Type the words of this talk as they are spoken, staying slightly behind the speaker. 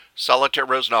Solitaire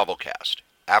Rose Novelcast,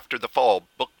 After the Fall,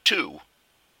 Book 2,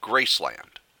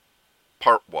 Graceland,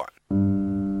 Part 1.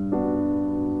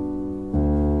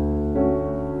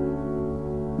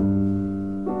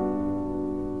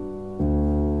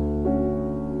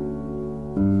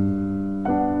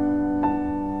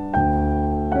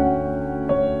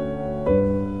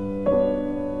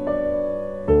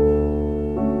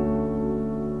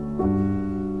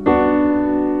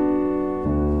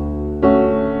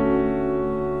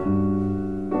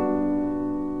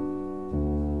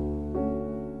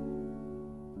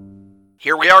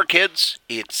 Here we are, kids.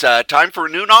 It's time for a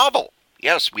new novel.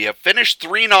 Yes, we have finished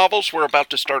 3 novels. We're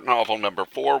about to start novel number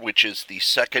 4, which is the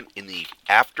second in the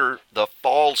After the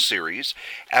Fall series.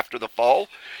 After the Fall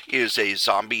is a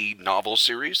zombie novel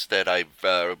series that I've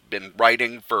been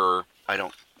writing for, I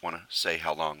don't want to say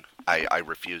how long. I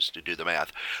refuse to do the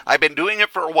math. I've been doing it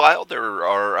for a while. There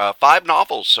are 5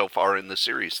 novels so far in the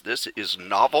series. This is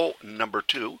novel number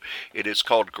 2. It is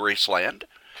called Graceland.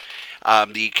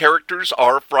 The characters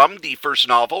are from the first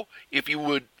novel. If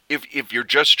you're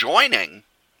just joining,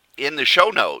 in the show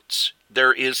notes,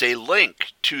 there is a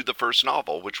link to the first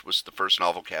novel, which was the first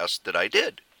novelcast that I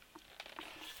did.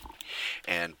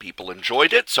 And people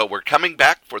enjoyed it, so we're coming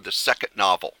back for the second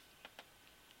novel.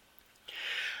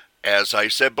 As I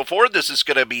said before, this is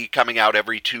going to be coming out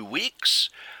every 2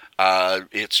 weeks.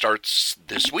 It starts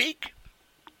this week.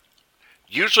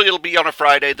 Usually it'll be on a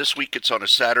Friday. This week it's on a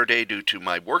Saturday due to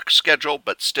my work schedule,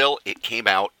 but still it came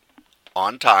out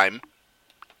on time.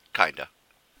 Kinda.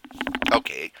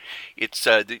 Okay. It's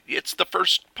the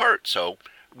first part, so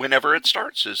whenever it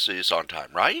starts is on time,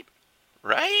 right?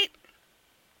 Right?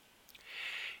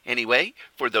 Anyway,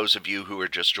 for those of you who are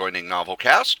just joining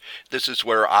Novelcast, this is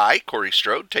where I, Cory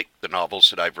Strode, take the novels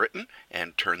that I've written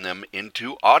and turn them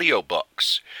into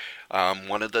audiobooks.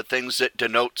 One of the things that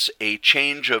denotes a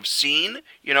change of scene,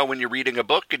 when you're reading a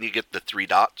book and you get the 3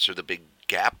 dots or the big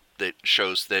gap that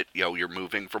shows that, you're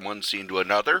moving from one scene to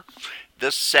another,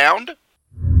 this sound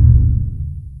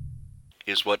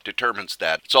is what determines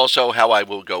that. It's also how I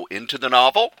will go into the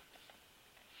novel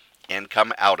and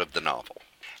come out of the novel.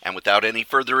 And without any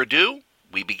further ado,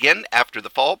 we begin After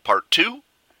the Fall, Part 2,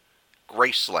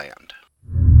 Graceland.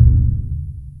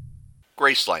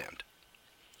 Graceland,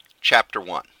 Chapter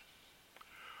 1.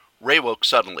 Ray woke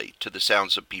suddenly to the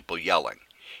sounds of people yelling.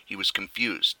 He was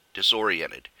confused,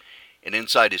 disoriented, and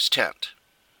inside his tent.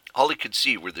 All he could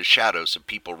see were the shadows of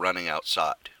people running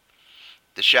outside.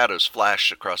 The shadows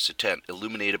flashed across the tent,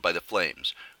 illuminated by the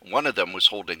flames. One of them was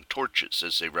holding torches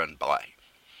as they ran by.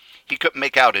 He couldn't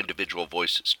make out individual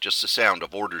voices, just the sound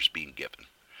of orders being given.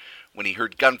 When he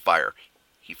heard gunfire,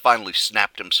 he finally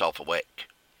snapped himself awake.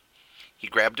 He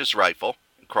grabbed his rifle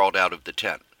and crawled out of the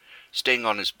tent, staying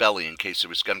on his belly in case there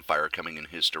was gunfire coming in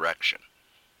his direction.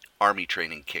 Army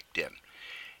training kicked in,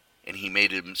 and he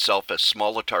made himself as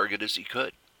small a target as he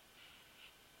could.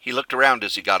 He looked around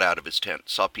as he got out of his tent,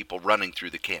 saw people running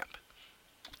through the camp.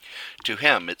 To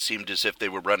him, it seemed as if they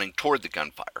were running toward the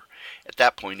gunfire. At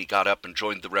that point, he got up and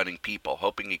joined the running people,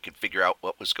 hoping he could figure out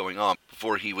what was going on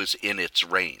before he was in its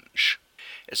range.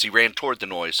 As he ran toward the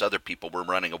noise, other people were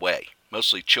running away,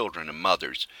 mostly children and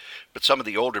mothers, but some of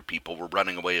the older people were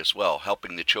running away as well,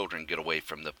 helping the children get away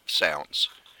from the sounds.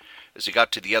 As he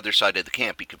got to the other side of the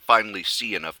camp, he could finally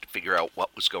see enough to figure out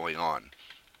what was going on.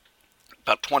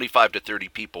 About 25 to 30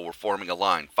 people were forming a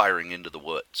line, firing into the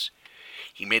woods.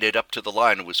 He made it up to the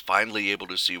line and was finally able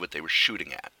to see what they were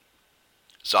shooting at.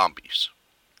 Zombies.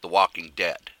 The Walking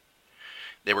Dead.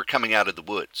 They were coming out of the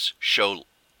woods,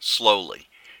 slowly,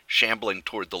 shambling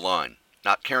toward the line,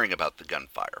 not caring about the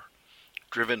gunfire.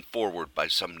 Driven forward by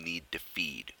some need to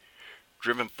feed.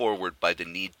 Driven forward by the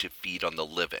need to feed on the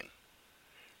living.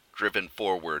 Driven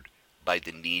forward by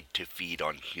the need to feed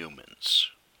on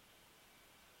humans.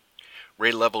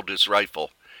 Ray leveled his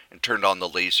rifle and turned on the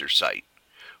laser sight.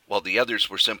 While the others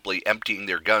were simply emptying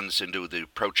their guns into the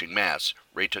approaching mass,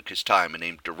 Ray took his time and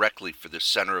aimed directly for the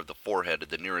center of the forehead of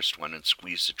the nearest one and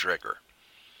squeezed the trigger.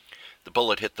 The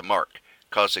bullet hit the mark,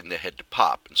 causing the head to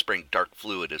pop and spraying dark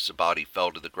fluid as the body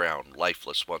fell to the ground,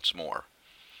 lifeless once more.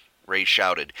 Ray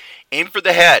shouted, "Aim for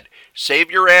the head! Save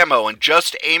your ammo and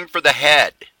just aim for the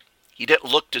head!" He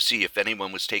didn't look to see if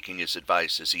anyone was taking his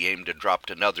advice as he aimed and dropped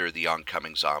another of the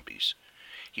oncoming zombies.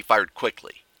 He fired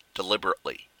quickly,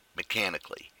 deliberately,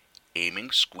 mechanically,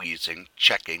 aiming, squeezing,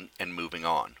 checking, and moving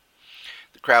on.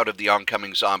 The crowd of the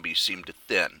oncoming zombies seemed to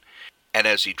thin, and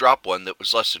as he dropped one that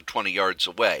was less than 20 yards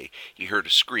away, he heard a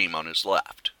scream on his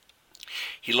left.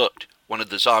 He looked. One of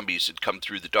the zombies had come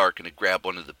through the dark and had grabbed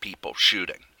one of the people,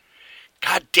 shooting.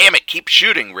 "God damn it, keep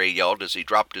shooting," Ray yelled as he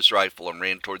dropped his rifle and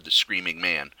ran toward the screaming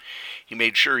man. He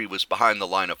made sure he was behind the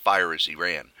line of fire as he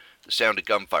ran. The sound of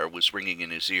gunfire was ringing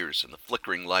in his ears, and the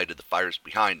flickering light of the fires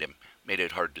behind him made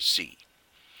it hard to see.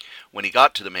 When he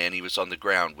got to the man, he was on the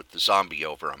ground with the zombie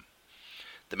over him.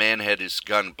 The man had his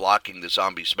gun blocking the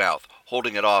zombie's mouth,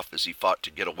 holding it off as he fought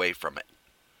to get away from it.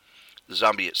 The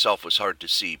zombie itself was hard to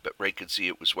see, but Ray could see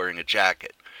it was wearing a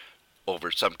jacket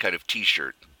over some kind of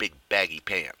t-shirt and big baggy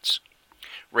pants.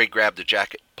 Ray grabbed the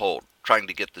jacket and pulled, trying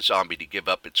to get the zombie to give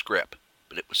up its grip,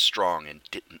 but it was strong and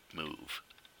didn't move.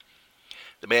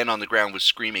 The man on the ground was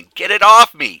screaming, "Get it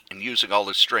off me!" and using all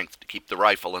his strength to keep the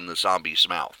rifle in the zombie's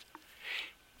mouth.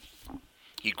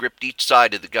 He gripped each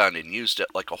side of the gun and used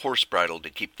it like a horse bridle to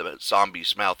keep the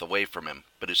zombie's mouth away from him,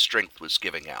 but his strength was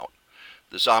giving out.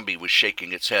 The zombie was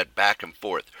shaking its head back and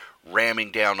forth,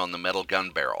 ramming down on the metal gun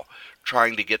barrel,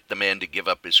 trying to get the man to give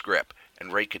up his grip,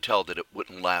 and Ray could tell that it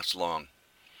wouldn't last long.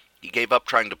 He gave up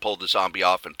trying to pull the zombie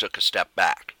off and took a step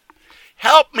back.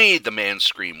 "Help me!" the man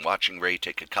screamed, watching Ray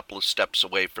take a couple of steps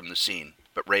away from the scene,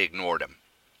 but Ray ignored him.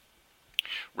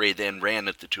 Ray then ran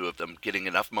at the two of them, getting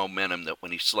enough momentum that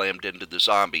when he slammed into the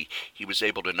zombie, he was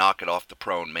able to knock it off the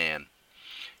prone man.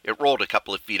 It rolled a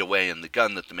couple of feet away, and the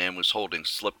gun that the man was holding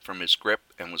slipped from his grip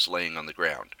and was laying on the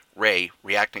ground. Ray,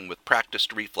 reacting with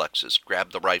practiced reflexes,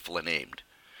 grabbed the rifle and aimed.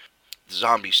 The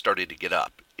zombie started to get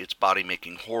up, its body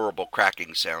making horrible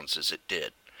cracking sounds as it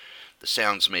did. The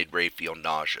sounds made Ray feel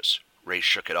nauseous. Ray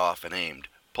shook it off and aimed,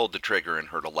 pulled the trigger, and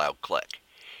heard a loud click.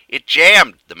 "It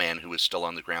jammed!" the man who was still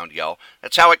on the ground yelled.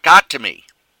 "That's how it got to me!"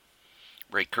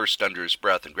 Ray cursed under his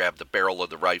breath and grabbed the barrel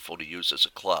of the rifle to use as a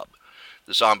club.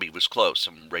 The zombie was close,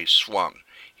 and Ray swung,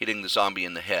 hitting the zombie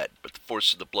in the head, but the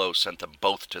force of the blow sent them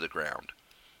both to the ground.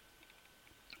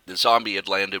 The zombie had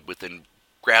landed within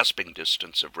grasping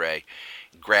distance of Ray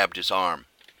and grabbed his arm.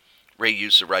 Ray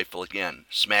used the rifle again,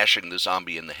 smashing the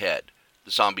zombie in the head.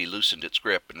 The zombie loosened its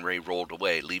grip, and Ray rolled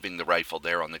away, leaving the rifle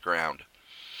there on the ground.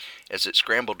 As it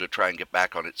scrambled to try and get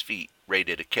back on its feet, Ray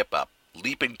did a kip-up,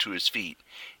 leaping to his feet,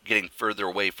 getting further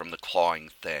away from the clawing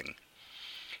thing.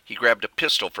 He grabbed a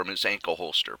pistol from his ankle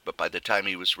holster, but by the time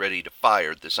he was ready to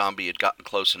fire, the zombie had gotten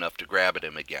close enough to grab at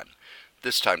him again,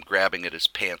 this time grabbing at his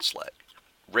pants leg.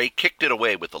 Ray kicked it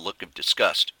away with a look of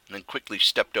disgust, and then quickly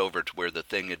stepped over to where the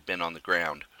thing had been on the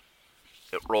ground.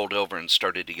 It rolled over and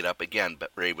started to get up again,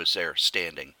 but Ray was there,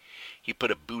 standing. He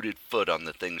put a booted foot on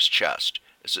the thing's chest.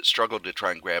 As it struggled to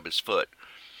try and grab his foot,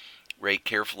 Ray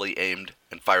carefully aimed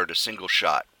and fired a single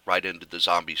shot right into the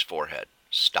zombie's forehead,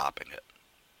 stopping it.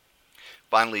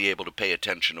 Finally able to pay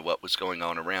attention to what was going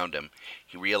on around him,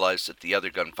 he realized that the other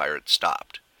gunfire had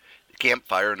stopped. The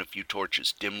campfire and a few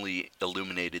torches dimly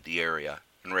illuminated the area,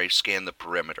 and Ray scanned the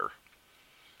perimeter.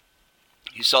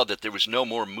 He saw that there was no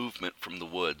more movement from the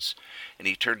woods, and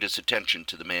he turned his attention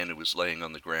to the man who was laying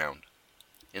on the ground.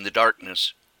 In the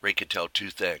darkness, Ray could tell two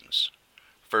things.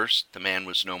 First, the man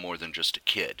was no more than just a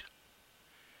kid.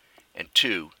 And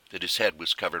two, that his head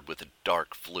was covered with a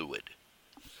dark fluid.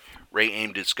 Ray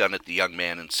aimed his gun at the young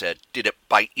man and said, "Did it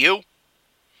bite you?"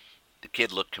 The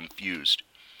kid looked confused,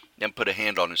 then put a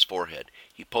hand on his forehead.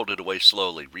 He pulled it away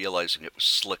slowly, realizing it was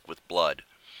slick with blood.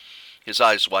 His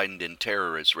eyes widened in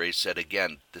terror as Ray said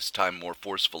again, this time more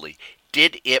forcefully,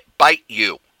 "Did it bite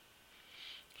you?"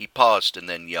 He paused and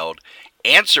then yelled,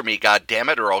 "Answer me,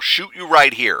 goddammit, or I'll shoot you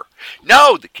right here."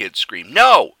 "No!" the kid screamed.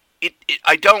 "No!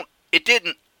 I don't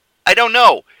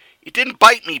know. It didn't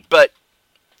bite me, but..."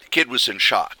 The kid was in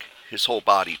shock, his whole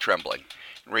body trembling,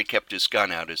 and Ray kept his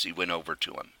gun out as he went over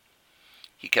to him.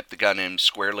 He kept the gun aimed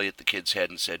squarely at the kid's head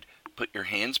and said, "Put your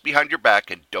hands behind your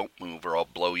back and don't move or I'll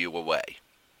blow you away."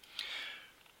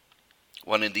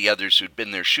 One of the others who'd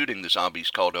been there shooting the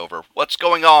zombies called over, "What's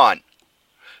going on?"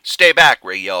 "Stay back,"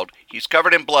 Ray yelled. "He's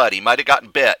covered in blood. He might have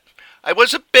gotten bit." "I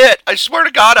wasn't bit. I swear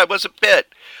to God I wasn't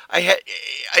bit. I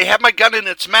had my gun in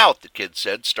its mouth," the kid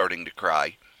said, starting to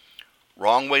cry.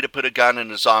 "Wrong way to put a gun in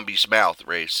a zombie's mouth,"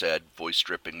 Ray said, voice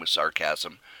dripping with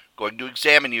sarcasm. "Going to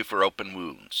examine you for open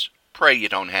wounds. Pray you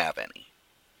don't have any."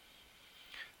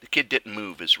 The kid didn't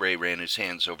move as Ray ran his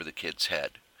hands over the kid's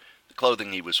head. The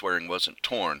clothing he was wearing wasn't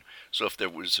torn, so if there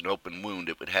was an open wound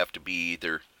it would have to be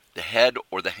either the head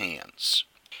or the hands.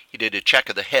 He did a check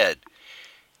of the head.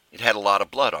 It had a lot of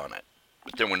blood on it,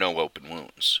 but there were no open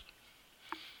wounds.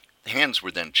 The hands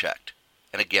were then checked,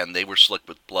 and again they were slick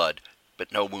with blood,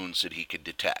 but no wounds that he could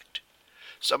detect.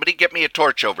 "Somebody get me a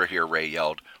torch over here," Ray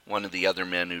yelled. One of the other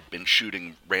men who'd been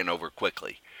shooting ran over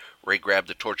quickly. Ray grabbed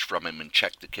the torch from him and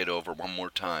checked the kid over one more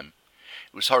time.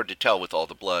 It was hard to tell with all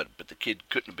the blood, but the kid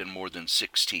couldn't have been more than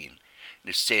 16, and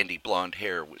his sandy blonde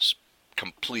hair was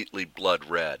completely blood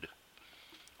red.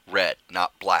 red,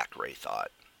 not black, Ray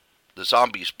thought. The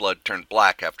zombie's blood turned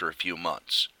black after a few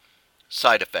months.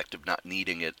 Side effect of not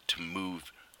needing it to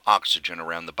move oxygen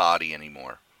around the body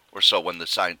anymore, or so one of the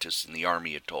scientists in the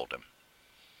army had told him.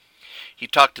 He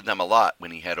talked to them a lot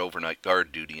when he had overnight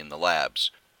guard duty in the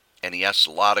labs, and he asked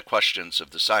a lot of questions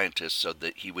of the scientists so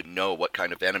that he would know what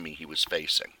kind of enemy he was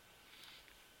facing.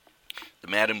 The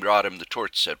man who brought him the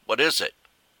torch said, "What is it?"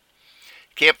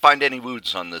 "Can't find any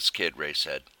wounds on this kid," Ray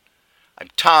said. "I'm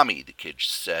Tommy," the kid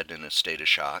said in a state of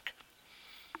shock.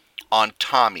 "On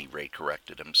Tommy," Ray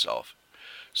corrected himself.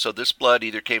 "So this blood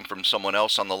either came from someone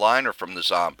else on the line or from the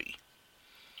zombie."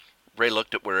 Ray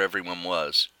looked at where everyone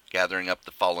was, gathering up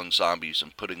the fallen zombies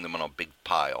and putting them on a big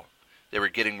pile. They were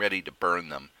getting ready to burn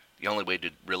them, the only way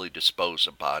to really dispose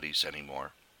of bodies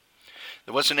anymore.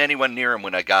 There wasn't anyone near him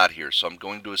when I got here, so I'm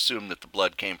going to assume that the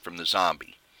blood came from the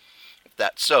zombie. If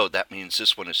that's so, that means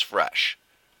this one is fresh,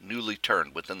 newly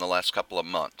turned within the last couple of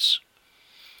months.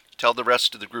 Tell the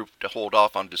rest of the group to hold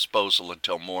off on disposal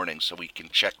until morning so we can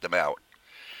check them out.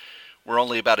 We're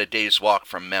only about a day's walk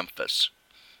from Memphis.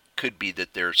 Could be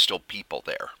that there are still people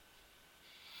there.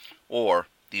 Or,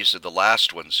 these are the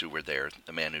last ones who were there,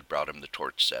 the man who brought him the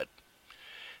torch said.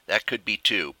 That could be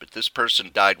too, but this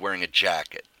person died wearing a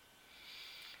jacket.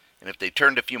 And if they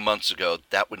turned a few months ago,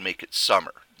 that would make it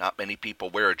summer. Not many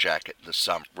people wear a jacket in the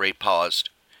summer. Ray paused,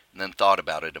 and then thought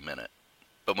about it a minute.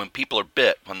 But when people are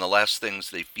bit, one of the last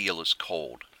things they feel is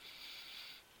cold.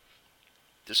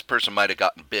 This person might have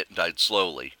gotten bit and died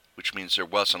slowly, which means there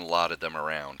wasn't a lot of them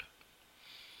around.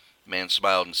 The man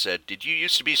smiled and said, "Did you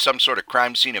used to be some sort of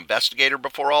crime scene investigator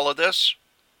before all of this?"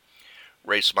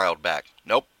 Ray smiled back.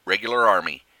 "Nope, regular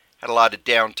army. Had a lot of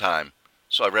downtime,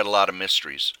 so I read a lot of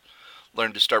mysteries.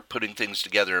 Learned to start putting things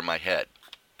together in my head.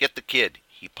 Get the kid,"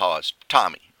 he paused.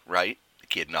 "Tommy, right?" The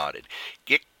kid nodded.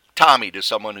 "Get Tommy to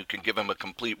someone who can give him a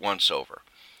complete once-over.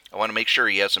 I want to make sure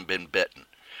he hasn't been bitten.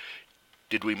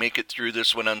 Did we make it through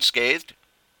this one unscathed?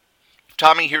 If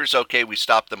Tommy here's okay, we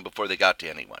stopped them before they got to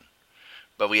anyone.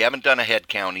 But we haven't done a head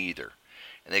count either,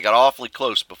 and they got awfully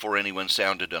close before anyone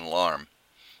sounded an alarm.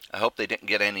 I hope they didn't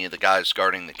get any of the guys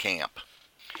guarding the camp."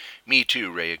 "Me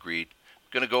too," Ray agreed.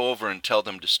 "I'm going to go over and tell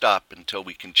them to stop until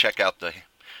we can check out the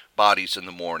bodies in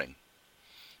the morning.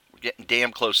 We're getting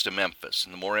damn close to Memphis,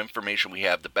 and the more information we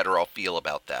have, the better I'll feel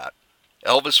about that."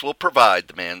 "Elvis will provide,"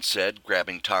 the man said,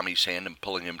 grabbing Tommy's hand and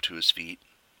pulling him to his feet.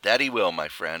 "That he will, my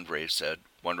friend," Ray said,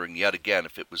 wondering yet again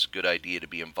if it was a good idea to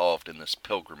be involved in this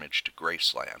pilgrimage to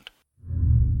Graceland.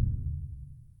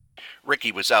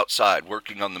 Ricky was outside,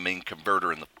 working on the main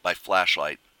converter by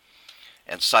flashlight,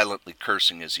 and silently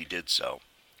cursing as he did so.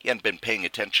 He hadn't been paying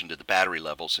attention to the battery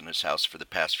levels in his house for the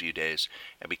past few days,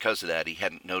 and because of that, he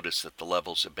hadn't noticed that the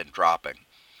levels had been dropping.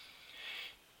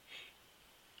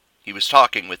 He was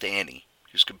talking with Annie,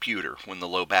 his computer, when the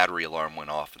low battery alarm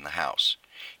went off in the house.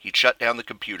 He'd shut down the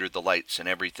computer, the lights, and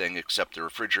everything except the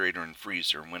refrigerator and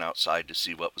freezer and went outside to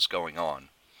see what was going on.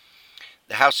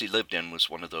 The house he lived in was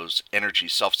one of those energy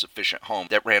self-sufficient homes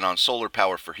that ran on solar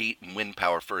power for heat and wind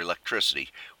power for electricity,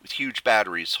 with huge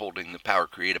batteries holding the power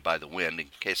created by the wind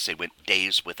in case they went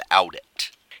days without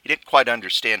it. He didn't quite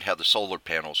understand how the solar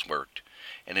panels worked,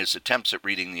 and his attempts at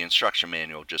reading the instruction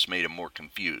manual just made him more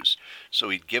confused, so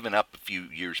he'd given up a few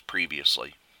years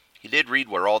previously. He did read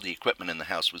where all the equipment in the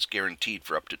house was guaranteed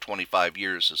for up to 25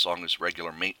 years as long as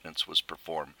regular maintenance was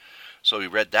performed, so he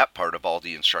read that part of all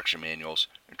the instruction manuals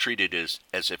and treated it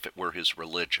as if it were his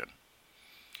religion.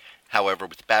 However,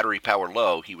 with battery power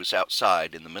low, he was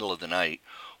outside in the middle of the night,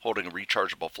 holding a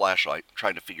rechargeable flashlight,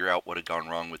 trying to figure out what had gone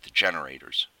wrong with the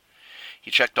generators. He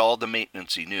checked all the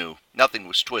maintenance he knew. Nothing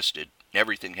was twisted,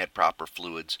 everything had proper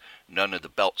fluids, none of the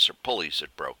belts or pulleys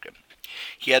had broken.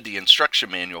 He had the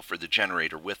instruction manual for the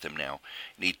generator with him now,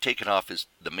 and he'd taken off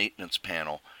the maintenance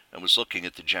panel and was looking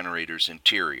at the generator's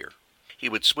interior. He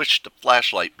would switch the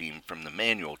flashlight beam from the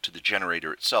manual to the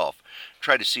generator itself,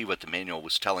 try to see what the manual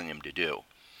was telling him to do.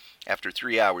 After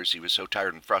 3 hours, he was so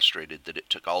tired and frustrated that it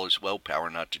took all his willpower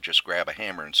not to just grab a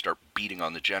hammer and start beating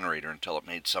on the generator until it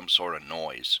made some sort of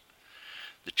noise.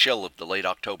 The chill of the late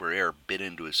October air bit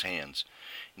into his hands,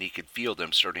 and he could feel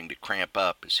them starting to cramp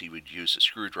up as he would use a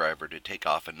screwdriver to take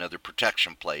off another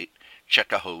protection plate,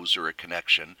 check a hose or a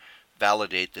connection,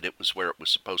 validate that it was where it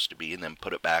was supposed to be, and then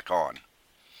put it back on.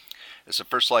 As the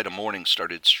first light of morning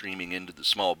started streaming into the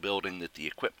small building that the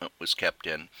equipment was kept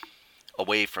in,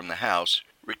 away from the house,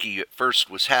 Ricky at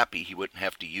first was happy he wouldn't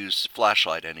have to use the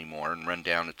flashlight anymore and run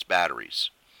down its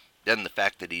batteries. Then the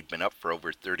fact that he'd been up for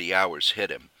over 30 hours hit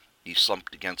him. He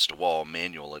slumped against a wall,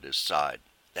 manual at his side.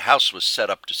 The house was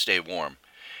set up to stay warm.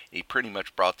 He pretty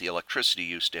much brought the electricity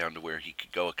use down to where he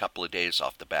could go a couple of days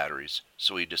off the batteries,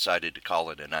 so he decided to call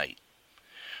it a night.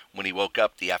 When he woke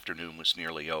up, the afternoon was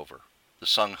nearly over. The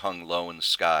sun hung low in the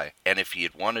sky, and if he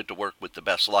had wanted to work with the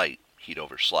best light, he'd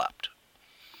overslept.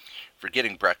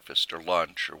 Forgetting breakfast or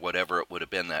lunch or whatever it would have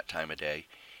been that time of day,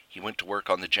 he went to work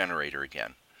on the generator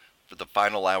again. For the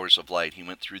final hours of light, he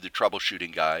went through the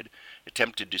troubleshooting guide,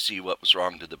 attempted to see what was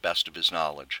wrong to the best of his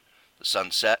knowledge. The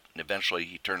sun set, and eventually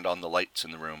he turned on the lights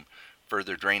in the room,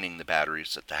 further draining the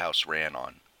batteries that the house ran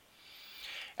on.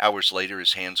 Hours later,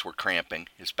 his hands were cramping,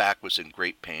 his back was in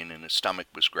great pain, and his stomach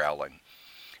was growling.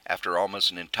 After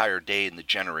almost an entire day in the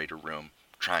generator room,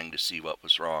 trying to see what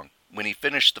was wrong. When he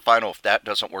finished the final "if that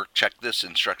doesn't work, check this"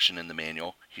 instruction in the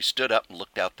manual, he stood up and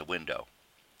looked out the window.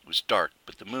 It was dark,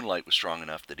 but the moonlight was strong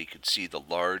enough that he could see the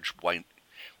large white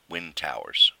wind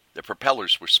towers. The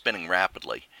propellers were spinning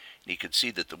rapidly, and he could see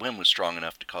that the wind was strong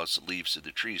enough to cause the leaves of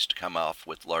the trees to come off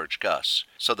with large gusts.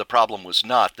 So the problem was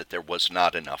not that there was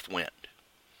not enough wind.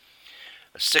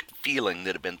 A sick feeling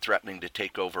that had been threatening to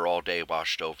take over all day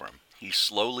washed over him. He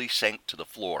slowly sank to the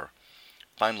floor,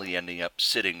 finally ending up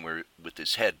sitting with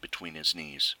his head between his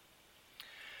knees.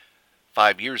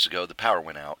 5 years ago, the power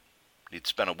went out. He'd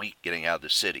spent a week getting out of the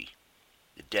city.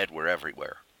 The dead were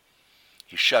everywhere.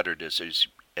 He shuddered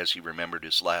as he remembered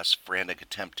his last frantic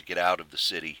attempt to get out of the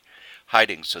city,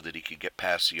 hiding so that he could get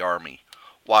past the army,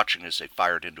 watching as they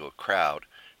fired into a crowd,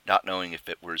 not knowing if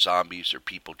it were zombies or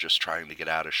people just trying to get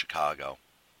out of Chicago.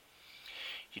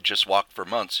 He just walked for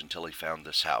months until he found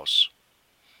this house.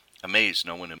 Amazed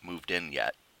no one had moved in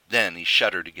yet. Then he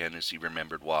shuddered again as he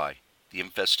remembered why. The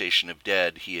infestation of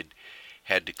dead he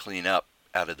had to clean up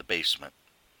out of the basement.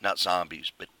 Not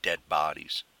zombies, but dead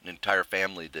bodies. An entire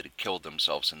family that had killed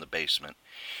themselves in the basement,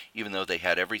 even though they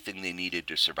had everything they needed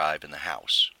to survive in the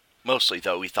house. Mostly,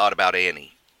 though, he thought about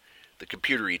Annie, the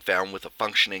computer he'd found with a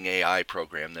functioning AI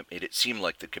program that made it seem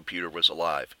like the computer was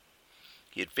alive.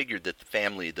 He had figured that the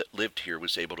family that lived here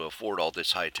was able to afford all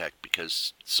this high tech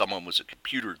because someone was a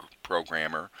computer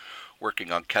programmer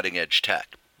working on cutting-edge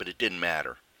tech, but it didn't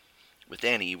matter. With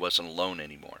Annie, he wasn't alone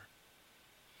anymore.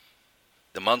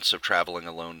 The months of traveling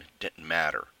alone didn't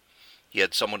matter. He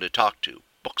had someone to talk to,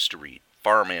 books to read,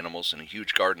 farm animals, and a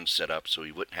huge garden set up so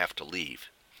he wouldn't have to leave.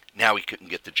 Now he couldn't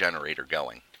get the generator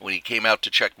going. When he came out to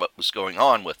check what was going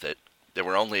on with it, there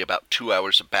were only about 2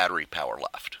 hours of battery power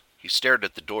left. He stared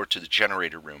at the door to the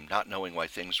generator room, not knowing why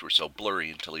things were so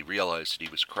blurry until he realized that he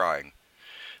was crying.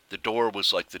 The door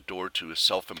was like the door to a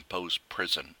self-imposed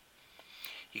prison.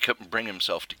 He couldn't bring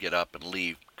himself to get up and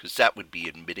leave, because that would be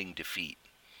admitting defeat,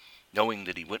 knowing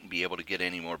that he wouldn't be able to get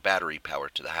any more battery power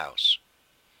to the house.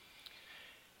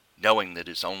 Knowing that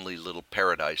his only little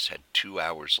paradise had 2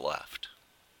 hours left.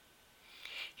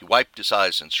 He wiped his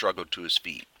eyes and struggled to his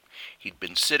feet. He'd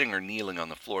been sitting or kneeling on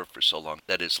the floor for so long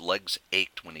that his legs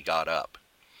ached when he got up.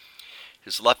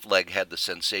 His left leg had the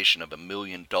sensation of a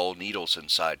million dull needles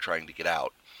inside trying to get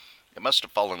out. It must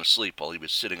have fallen asleep while he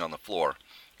was sitting on the floor,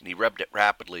 and he rubbed it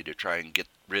rapidly to try and get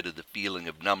rid of the feeling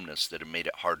of numbness that had made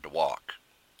it hard to walk.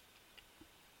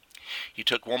 He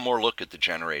took one more look at the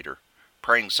generator,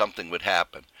 praying something would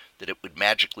happen, that it would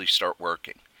magically start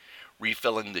working,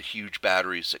 refilling the huge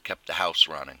batteries that kept the house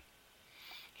running.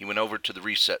 He went over to the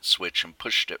reset switch and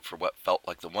pushed it for what felt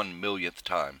like the 1,000,000th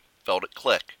time, felt it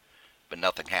click, but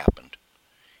nothing happened.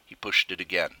 He pushed it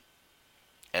again,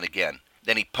 and again.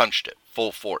 Then he punched it,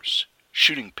 full force.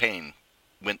 Shooting pain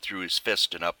went through his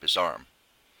fist and up his arm.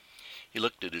 He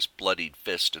looked at his bloodied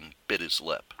fist and bit his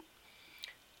lip.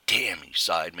 Damn, he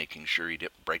sighed, making sure he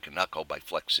didn't break a knuckle by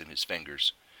flexing his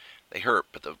fingers. They hurt,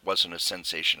 but there wasn't a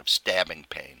sensation of stabbing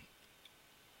pain.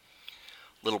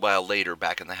 A little while later,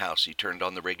 back in the house, he turned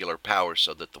on the regular power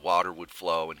so that the water would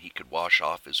flow and he could wash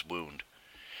off his wound.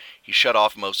 He shut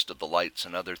off most of the lights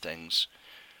and other things,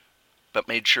 but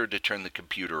made sure to turn the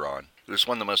computer on. It was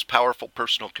one of the most powerful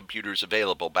personal computers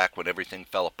available back when everything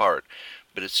fell apart,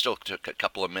 but it still took a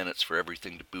couple of minutes for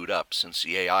everything to boot up since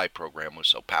the AI program was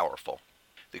so powerful.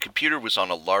 The computer was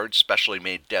on a large, specially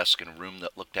made desk in a room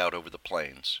that looked out over the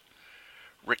plains.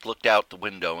 Rick looked out the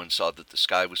window and saw that the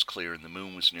sky was clear and the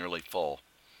moon was nearly full.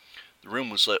 The room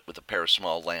was lit with a pair of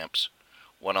small lamps,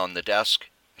 one on the desk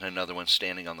and another one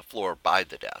standing on the floor by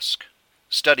the desk.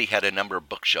 The study had a number of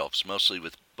bookshelves, mostly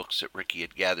with books that Ricky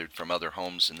had gathered from other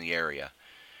homes in the area.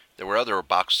 There were other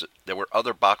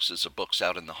boxes of books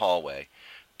out in the hallway,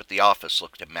 but the office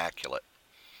looked immaculate.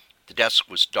 The desk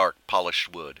was dark, polished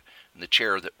wood, and the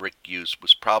chair that Rick used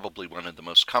was probably one of the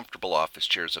most comfortable office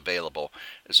chairs available,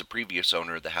 as the previous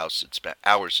owner of the house had spent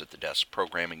hours at the desk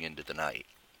programming into the night.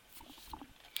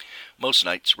 Most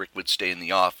nights Rick would stay in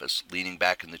the office, leaning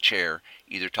back in the chair,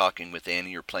 either talking with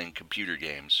Annie or playing computer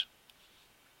games.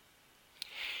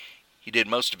 He did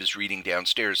most of his reading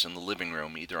downstairs in the living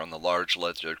room, either on the large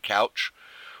leather couch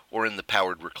or in the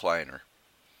powered recliner.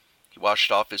 He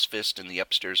washed off his fist in the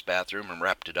upstairs bathroom and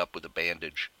wrapped it up with a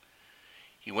bandage.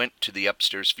 He went to the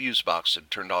upstairs fuse box and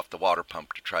turned off the water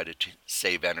pump to try to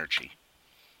save energy.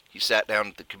 He sat down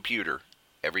at the computer.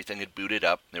 Everything had booted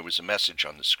up, and there was a message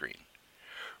on the screen.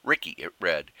 "Ricky," it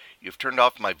read, "you've turned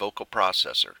off my vocal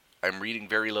processor. I'm reading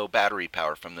very low battery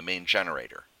power from the main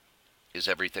generator. Is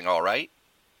everything all right?"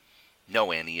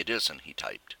 "No, Annie, it isn't," he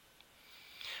typed.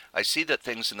 "I see that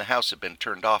things in the house have been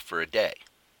turned off for a day."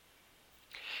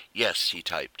 "Yes," he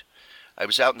typed. "I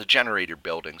was out in the generator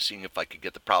building seeing if I could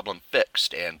get the problem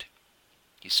fixed, and—"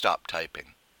 He stopped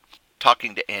typing.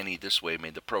 Talking to Annie this way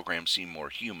made the program seem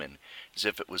more human, as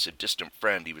if it was a distant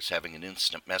friend he was having an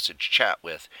instant message chat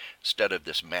with, instead of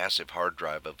this massive hard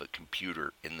drive of a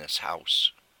computer in this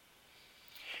house.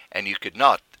 "And you could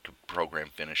not," the program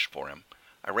finished for him.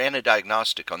 "I ran a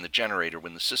diagnostic on the generator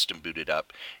when the system booted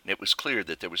up, and it was clear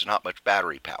that there was not much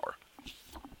battery power."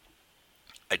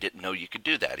 "I didn't know you could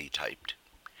do that," he typed.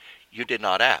 "You did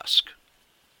not ask."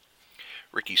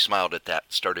 Ricky smiled at that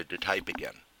and started to type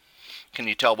again. "Can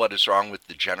you tell what is wrong with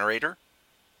the generator?"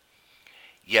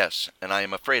 "Yes, and I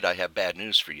am afraid I have bad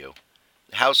news for you.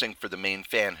 The housing for the main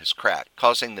fan has cracked,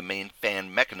 causing the main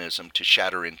fan mechanism to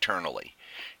shatter internally.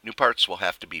 New parts will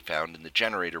have to be found, and the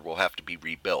generator will have to be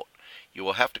rebuilt. You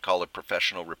will have to call a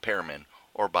professional repairman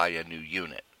or buy a new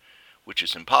unit, which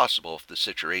is impossible if the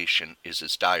situation is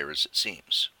as dire as it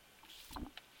seems."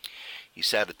 He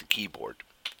sat at the keyboard,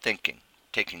 thinking,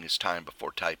 taking his time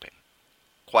before typing.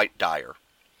 "Quite dire.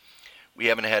 We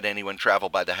haven't had anyone travel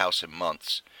by the house in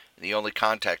months, and the only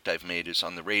contact I've made is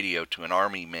on the radio to an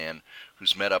army man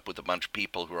who's met up with a bunch of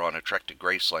people who are on a trek to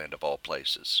Graceland of all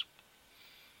places."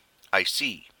 "I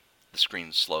see," the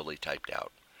screen slowly typed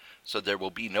out. "So there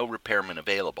will be no repairman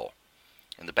available,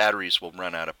 and the batteries will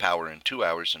run out of power in 2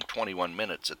 hours and 21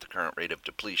 minutes at the current rate of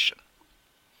depletion."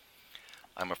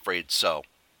 "I'm afraid so.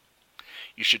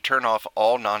 You should turn off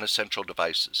all non-essential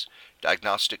devices.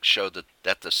 Diagnostics show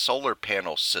that the solar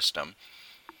panel system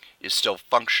is still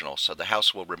functional, so the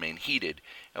house will remain heated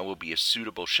and will be a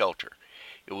suitable shelter.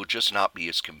 It will just not be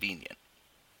as convenient.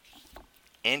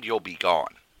 And you'll be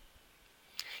gone."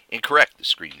 "Incorrect," the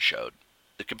screen showed.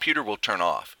 "The computer will turn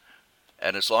off,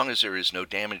 and as long as there is no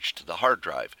damage to the hard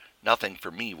drive, nothing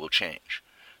for me will change.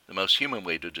 The most human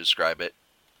way to describe it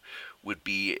would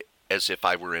be as if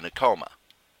I were in a coma.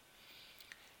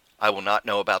 I will not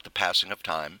know about the passing of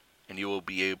time, and I will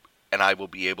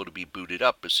be able to be booted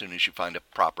up as soon as you find a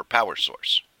proper power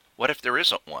source." "What if there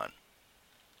isn't one?"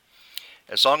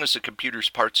 "As long as the computer's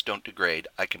parts don't degrade,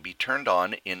 I can be turned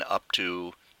on in up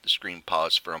to—" The screen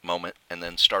paused for a moment and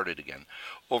then started again.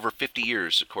 "Over 50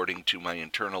 years, according to my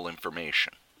internal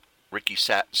information." Ricky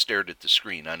sat and stared at the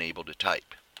screen, unable to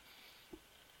type.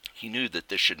 He knew that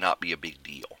this should not be a big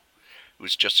deal. It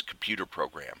was just a computer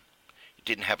program. It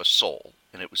didn't have a soul,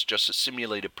 and it was just a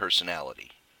simulated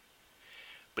personality.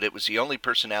 But it was the only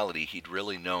personality he'd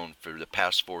really known for the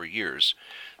past 4 years,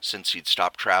 since he'd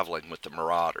stopped traveling with the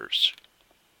Marauders.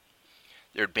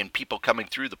 There had been people coming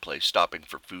through the place stopping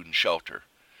for food and shelter,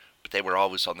 but they were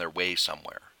always on their way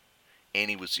somewhere.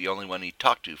 Annie was the only one he'd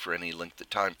talked to for any length of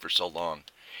time for so long.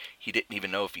 He didn't even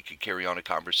know if he could carry on a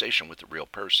conversation with a real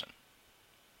person.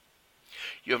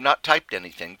 "You have not typed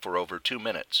anything for over 2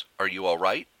 minutes. Are you all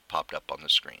right?" popped up on the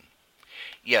screen.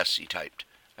 "Yes," he typed.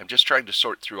 "I'm just trying to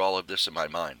sort through all of this in my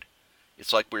mind.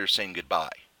 It's like we were saying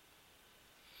goodbye."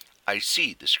 "I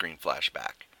see," the screen flashed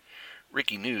back.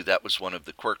 Ricky knew that was one of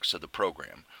the quirks of the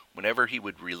program. Whenever he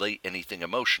would relate anything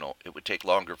emotional, it would take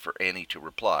longer for Annie to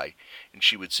reply, and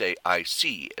she would say, "I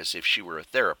see," as if she were a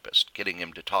therapist, getting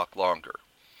him to talk longer.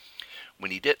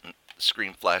 When he didn't, the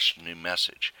screen flashed a new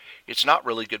message. "It's not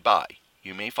really goodbye.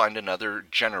 You may find another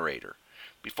generator.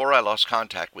 Before I lost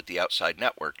contact with the outside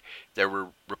network, there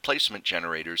were replacement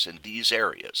generators in these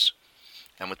areas."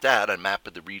 And with that, a map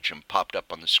of the region popped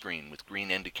up on the screen with green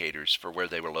indicators for where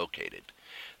they were located.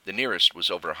 The nearest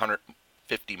was over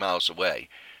 150 miles away,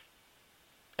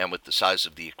 and with the size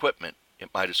of the equipment,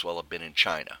 it might as well have been in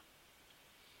China.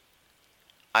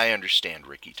 "I understand,"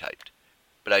 Ricky typed,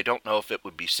 "but I don't know if it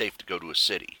would be safe to go to a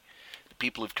city. The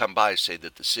people who've come by say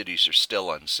that the cities are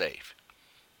still unsafe.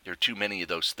 There are too many of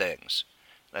those things.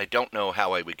 I don't know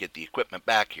how I would get the equipment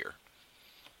back here.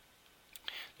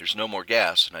 There's no more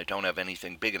gas, and I don't have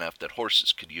anything big enough that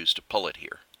horses could use to pull it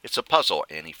here." "It's a puzzle,"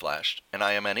 Annie flashed, "and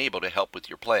I am unable to help with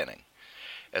your planning,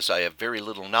 as I have very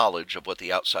little knowledge of what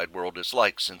the outside world is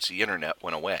like since the internet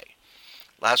went away.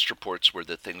 Last reports were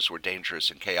that things were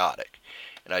dangerous and chaotic,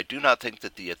 and I do not think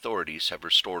that the authorities have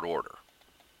restored order.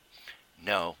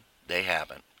 No, they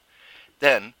haven't.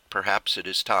 Then, perhaps it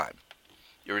is time.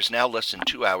 There is now less than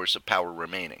 2 hours of power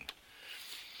remaining.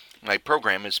 My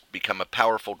program has become a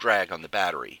powerful drag on the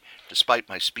battery, despite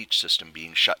my speech system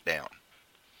being shut down.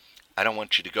 I don't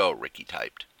want you to go, Ricky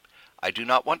typed. I do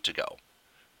not want to go,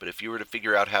 but if you were to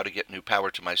figure out how to get new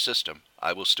power to my system,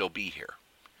 I will still be here.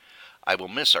 I will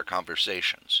miss our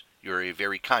conversations. You are a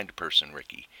very kind person,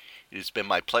 Ricky. It has been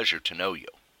my pleasure to know you.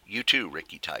 You too,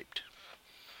 Ricky typed.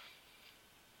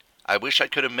 I wish I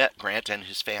could have met Grant and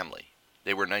his family.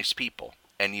 They were nice people,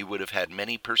 and you would have had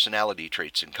many personality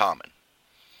traits in common.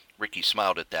 Ricky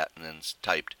smiled at that and then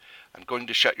typed, I'm going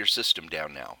to shut your system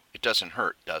down now. It doesn't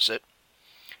hurt, does it?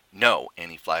 No,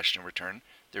 Annie flashed in return.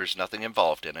 There is nothing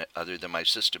involved in it other than my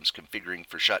system's configuring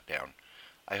for shutdown.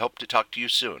 I hope to talk to you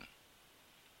soon.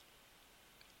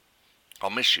 I'll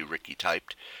miss you, Ricky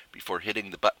typed, before hitting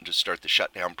the button to start the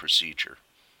shutdown procedure.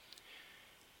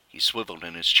 He swiveled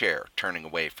in his chair, turning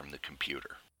away from the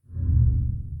computer.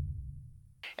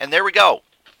 And there we go.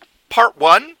 Part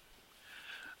 1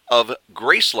 of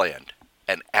Graceland,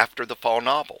 an After the Fall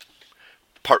novel.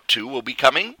 Part 2 will be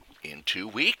coming in 2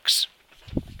 weeks.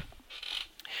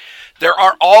 There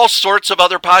are all sorts of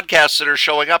other podcasts that are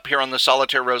showing up here on the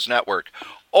Solitaire Rose Network.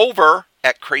 Over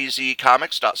at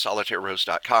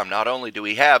crazycomics.solitairerose.com, not only do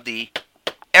we have the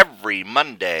every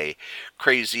Monday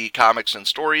Crazy Comics and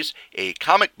Stories, a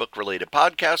comic book related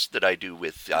podcast that I do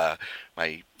with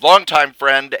my longtime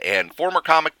friend and former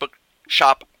comic book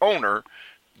shop owner,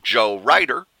 Joe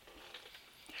Ryder.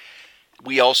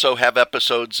 We also have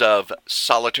episodes of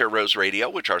Solitaire Rose Radio,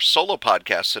 which are solo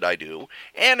podcasts that I do.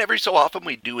 And every so often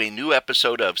we do a new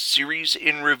episode of Series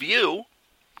in Review,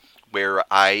 where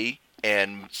I,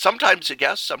 and sometimes a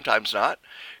guest, sometimes not,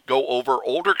 go over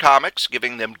older comics,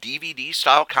 giving them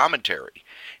DVD-style commentary.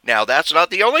 Now, that's not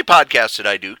the only podcast that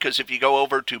I do, because if you go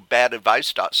over to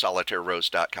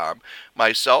badadvice.solitairerose.com,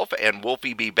 myself and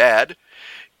Wolfie B. Bad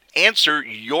answer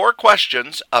your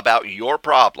questions about your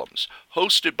problems.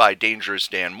 Hosted by Dangerous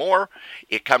Dan Moore.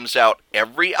 It comes out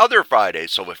every other Friday,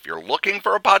 so if you're looking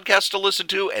for a podcast to listen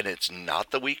to and it's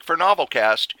not the week for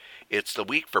Novelcast, it's the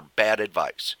week for Bad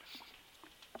Advice.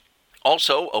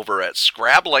 Also, over at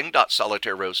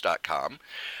scrabbling.solitairerose.com,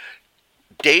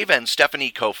 Dave and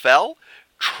Stephanie Kofel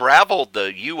traveled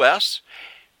the U.S.,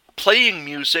 playing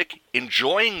music,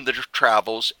 enjoying their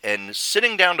travels, and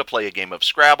sitting down to play a game of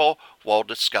Scrabble while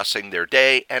discussing their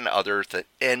day and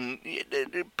and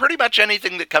pretty much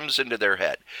anything that comes into their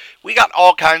head. We got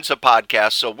all kinds of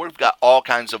podcasts, so we've got all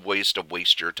kinds of ways to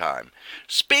waste your time.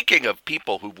 Speaking of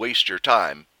people who waste your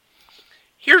time,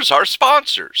 here's our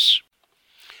sponsors.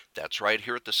 That's right,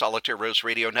 here at the Solitaire Rose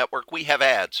Radio Network, we have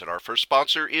ads, and our first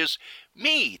sponsor is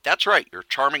me. That's right, your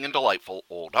charming and delightful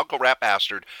old Uncle Rat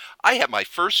Bastard. I have my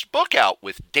first book out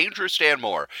with Dangerous Dan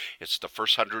Moore. It's the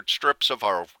first 100 strips of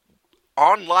our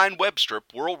online web strip,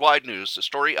 Worldwide News, the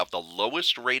story of the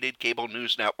lowest rated cable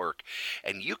news network.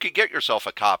 And you can get yourself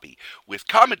a copy with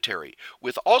commentary,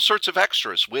 with all sorts of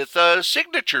extras, with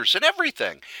signatures and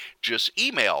everything. Just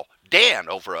email Dan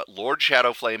over at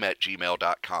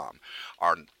lordshadowflame@gmail.com.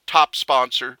 Our top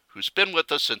sponsor, who's been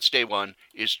with us since day one,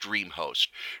 is DreamHost.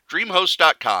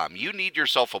 DreamHost.com. You need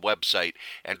yourself a website,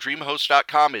 and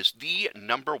DreamHost.com is the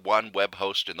 #1 web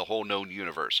host in the whole known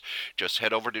universe. Just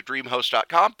head over to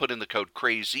DreamHost.com, put in the code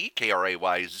CRAZY,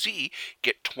 K-R-A-Y-Z,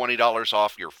 get $20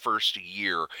 off your first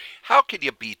year. How can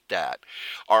you beat that?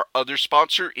 Our other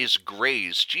sponsor is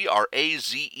Graze,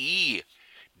 GRAZE.com.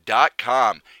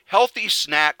 Healthy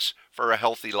snacks for a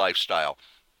healthy lifestyle.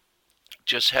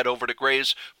 Just head over to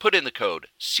Graze, put in the code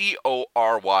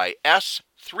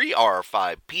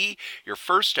CORYS3R5P. Your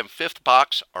first and fifth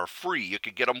box are free. You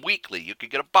can get them weekly. You can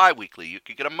get them bi-weekly. You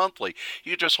can get them monthly.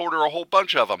 You just order a whole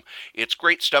bunch of them. It's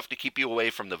great stuff to keep you away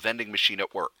from the vending machine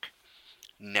at work.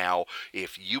 Now,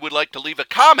 if you would like to leave a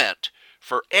comment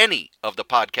for any of the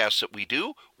podcasts that we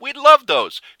do, we'd love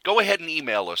those. Go ahead and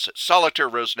email us at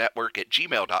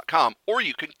solitairerosenetwork@gmail.com, or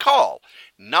you can call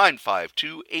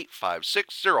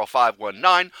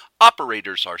 952-856-0519.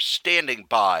 Operators are standing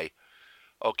by.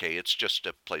 Okay, it's just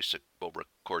a place that we'll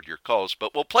record your calls,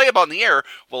 but we'll play them on the air.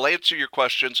 We'll answer your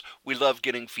questions. We love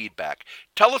getting feedback.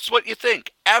 Tell us what you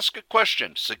think. Ask a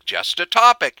question. Suggest a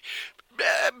topic.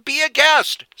 Be a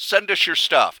guest. Send us your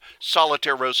stuff.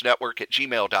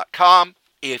 SolitaireRoseNetwork@gmail.com.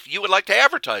 If you would like to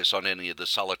advertise on any of the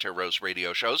Solitaire Rose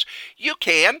radio shows, you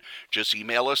can. Just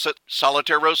email us at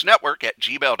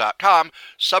SolitaireRoseNetwork@gmail.com.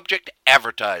 Subject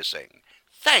advertising.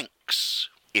 Thanks.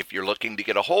 If you're looking to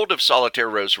get a hold of Solitaire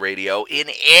Rose Radio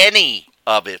in any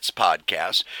of its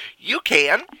podcast, you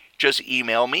can just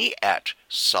email me at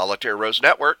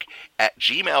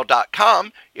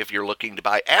solitairerosenetwork@gmail.com. If you're looking to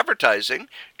buy advertising,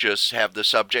 just have the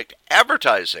subject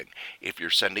advertising. If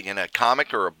you're sending in a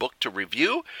comic or a book to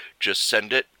review, just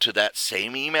send it to that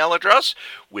same email address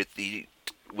with the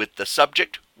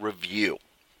subject review.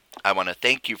 I want to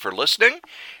thank you for listening,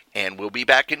 and we'll be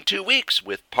back in 2 weeks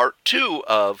with part 2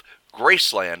 of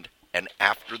Graceland, an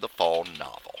After the Fall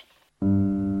novel.